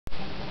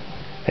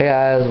Hey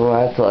guys, we're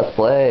back to Let's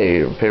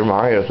Play Paper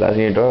Mario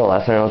Thosand-year.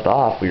 Last time I left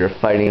off, we were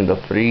fighting the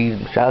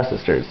three Shadow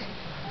Sisters.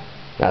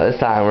 Now this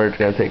time, we're just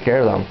gonna take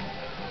care of them.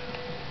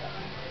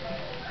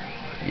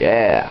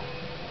 Yeah.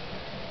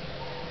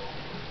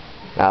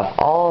 Now, with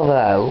all of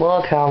that,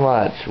 look how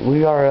much.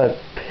 We are a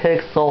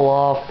pixel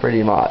off,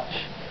 pretty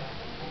much.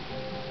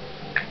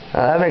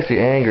 Now, that makes me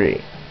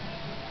angry.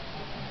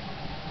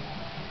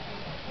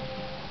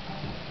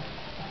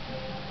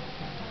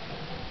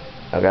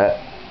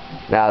 Okay.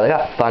 Now, they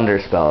got thunder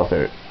spells.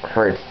 It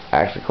hurts,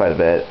 actually, quite a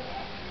bit.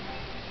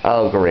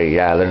 Oh, great.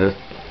 Yeah, they're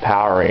just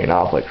powering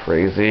off like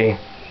crazy.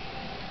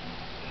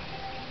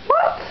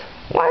 What?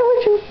 Why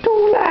would you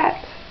do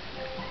that?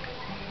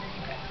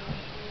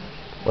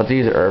 Let's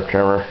use Earth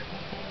Tremor.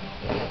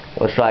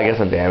 Let's try to get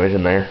some damage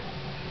in there.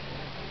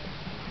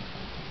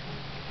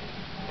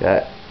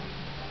 Okay.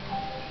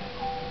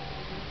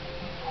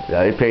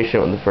 Yeah, be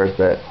patient with the first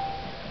bit.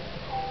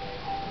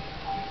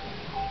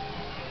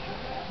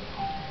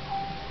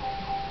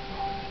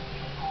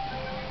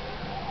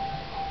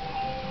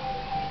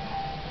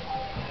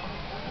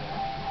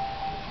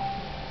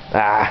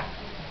 Ah.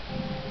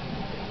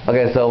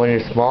 Okay, so when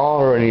you're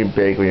small or when you're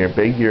big,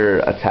 your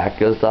attack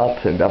goes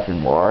up and nothing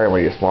more, and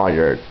when you're small,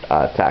 your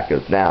attack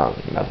goes down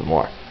and nothing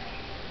more.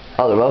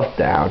 Oh, they're both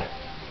down.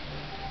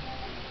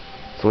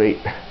 Sweet.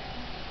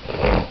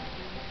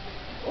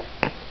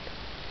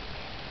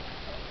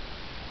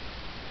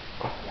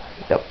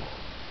 Yep.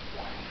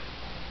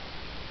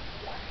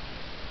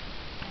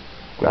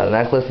 Grab the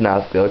necklace, now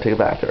let's go take it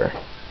back to her.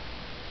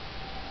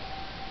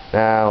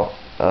 Now,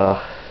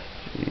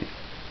 jeez.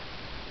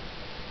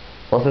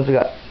 Well, since we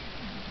got...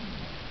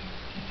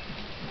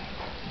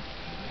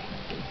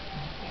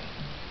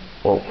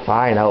 Well,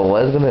 fine, I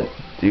was gonna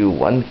do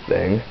one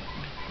thing.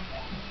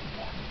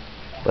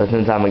 But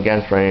since I'm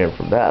against running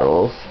from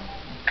battles...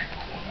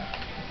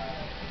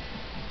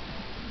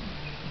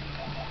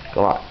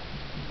 Come on.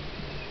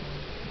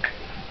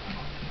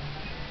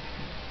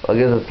 Well, it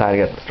gives us time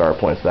to get the star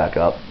points back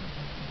up.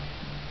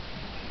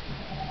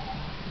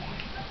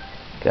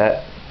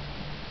 Okay.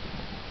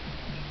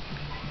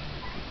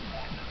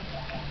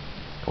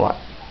 Come on.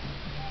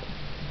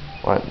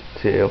 1,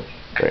 2,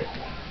 3.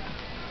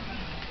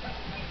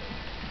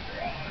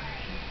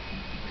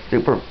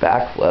 Super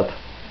backflip.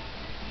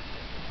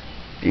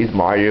 Jeez,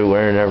 Mario,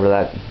 you're never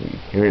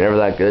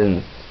that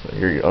good in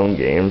your own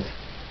games.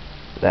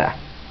 Yeah.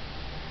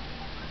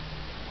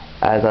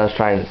 As I was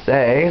trying to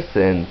say,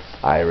 since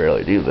I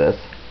rarely do this,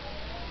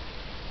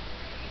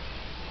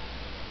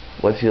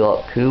 what's your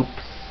up, Coops?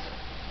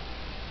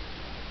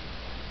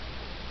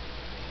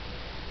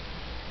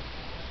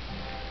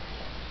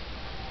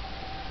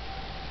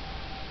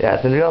 Yeah,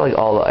 since you got like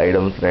all the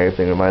items and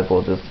everything, we might as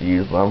well just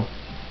use them.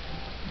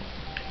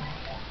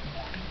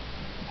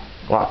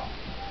 Come on.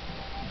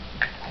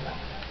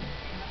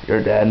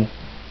 You're dead.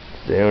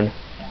 Soon.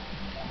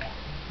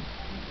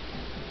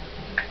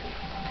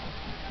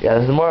 Yeah,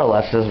 this is more or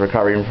less just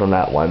recovering from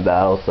that one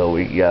battle, so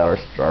we get our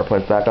star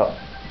points back up.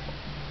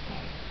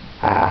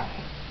 Ah.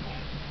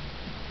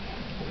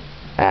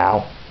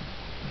 Ow.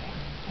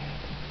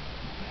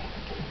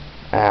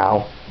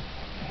 Ow.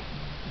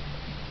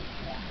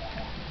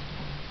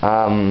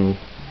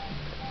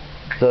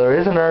 So there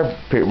is another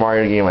Paper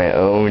Mario game I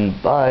own,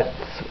 but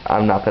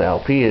I'm not gonna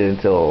LP it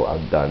until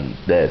I'm done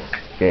this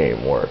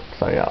game or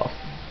something else.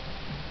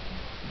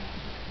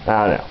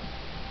 I don't know.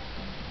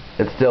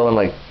 It's still in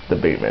like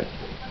debatement.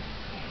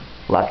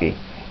 Lucky.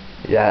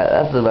 Yeah,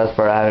 that's the best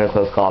part of having a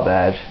close call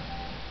badge.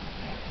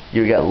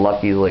 You get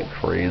lucky like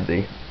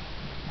crazy.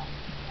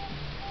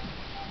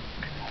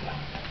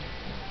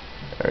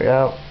 There we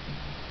go.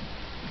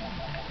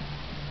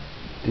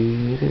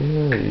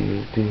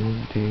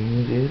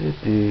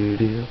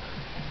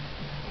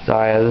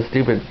 Sorry, I have this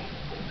stupid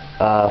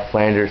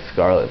Flanders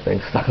Scarlet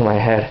thing stuck in my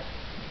head.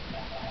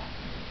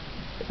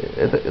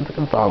 It's a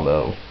good song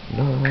though.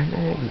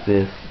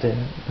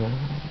 Non-existent.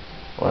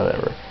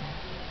 Whatever.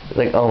 It's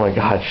like, oh my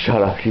god,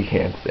 shut up, you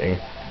can't sing.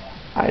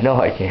 I know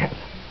I can't.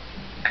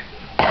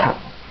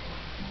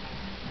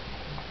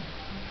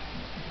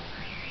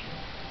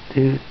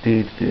 Yeah.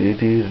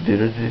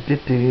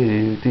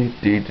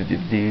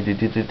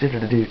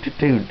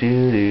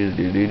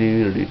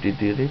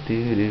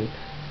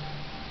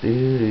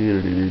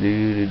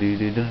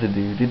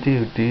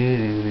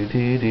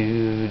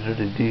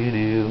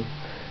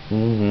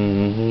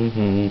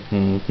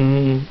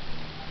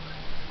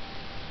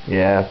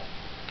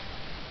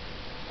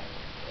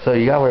 So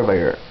you gotta worry about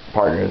your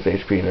partner's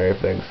HP and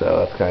everything, so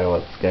that's kind of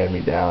what's getting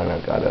me down.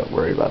 I've gotta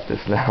worry about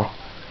this now.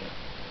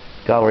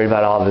 Gotta worry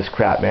about all this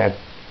crap, man.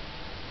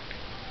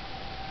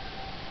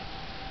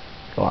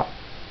 Come on.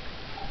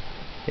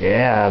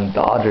 Yeah, I'm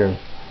dodging.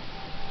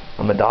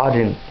 I'm a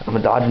dodging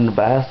the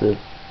bastard.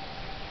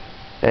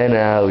 And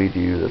now we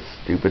do the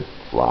stupid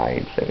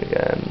flying thing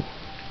again.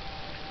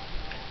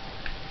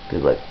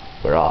 Cause like,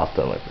 we're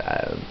often like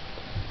that. And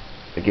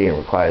the game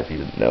requires you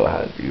to know how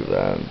to do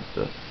that. It's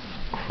just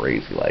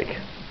crazy like.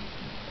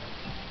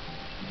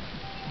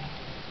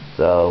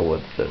 So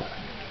let's just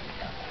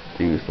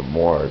do some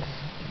more.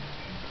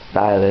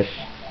 stylish.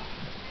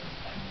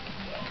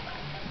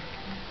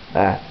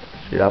 Ah,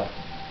 shoot up.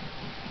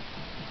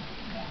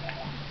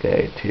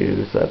 Okay,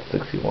 2, so that's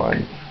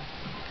 61.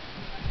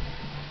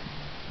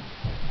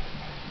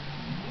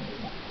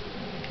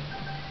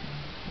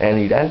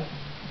 And you dead?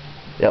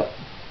 Yep.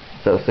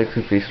 So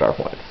 63 star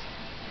points.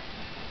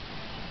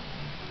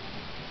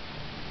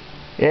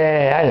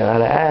 Yay, I know how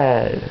to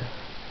add.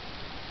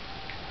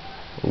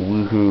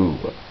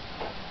 Woohoo.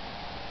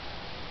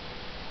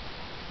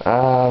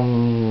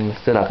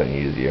 Still not gonna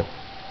use you.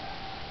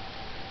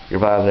 You're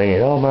probably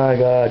thinking, oh my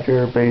god,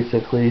 you're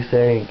basically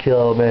saying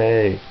kill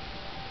me.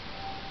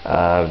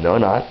 No,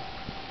 not.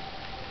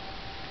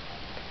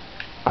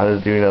 I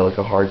was doing it like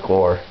a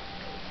hardcore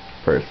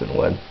person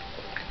would.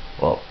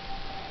 Well,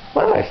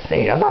 what am I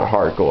saying? I'm not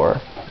hardcore.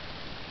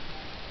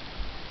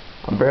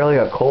 I'm barely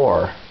a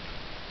core.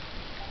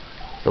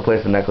 So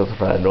place the necklace in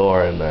front of the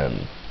door, and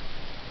then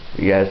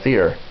you guys see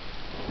her.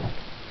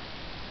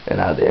 And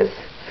now this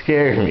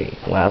scared me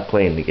when I was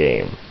playing the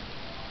game.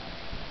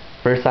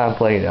 First time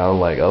playing it, I'm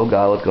like, oh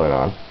god, what's going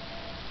on?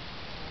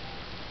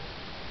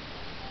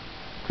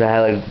 Cause I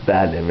had like this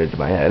bad image in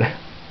my head.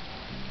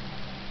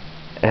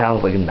 And I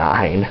was like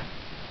 9.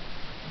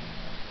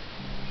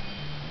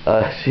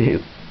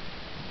 Jeez.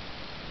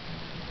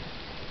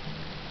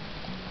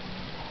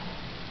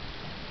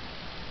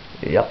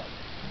 Yep.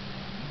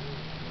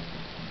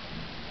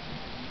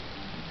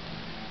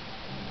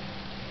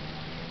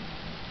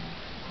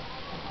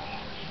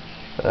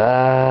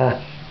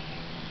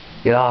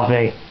 Get off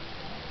me.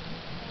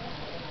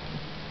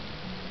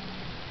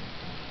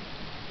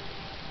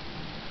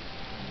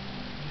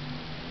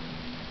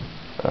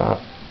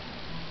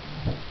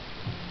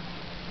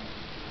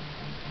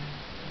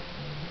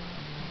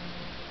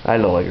 I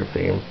don't like your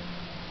theme.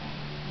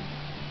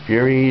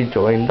 Fury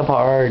joined the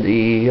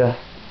party.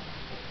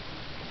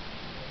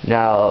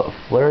 Now,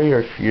 Flurry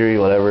or Fury,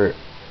 whatever.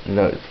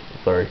 No, it's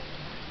Flurry.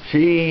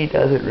 She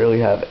doesn't really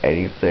have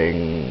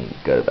anything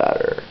good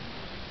about her.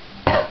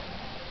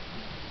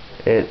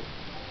 It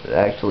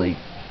actually,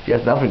 she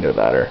has nothing good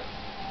about her.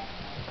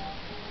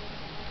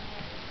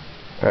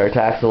 Her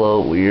attack's a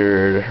little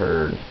weird.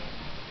 Her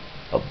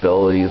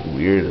ability is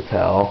weird as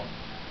hell.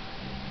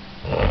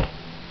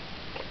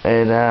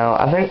 And now,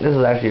 I think this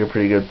is actually a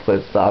pretty good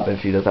place to stop, and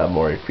she does have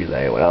more HP than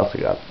anyone else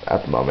we got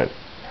at the moment.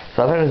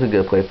 So I think this is a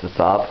good place to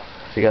stop.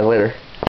 See you guys later.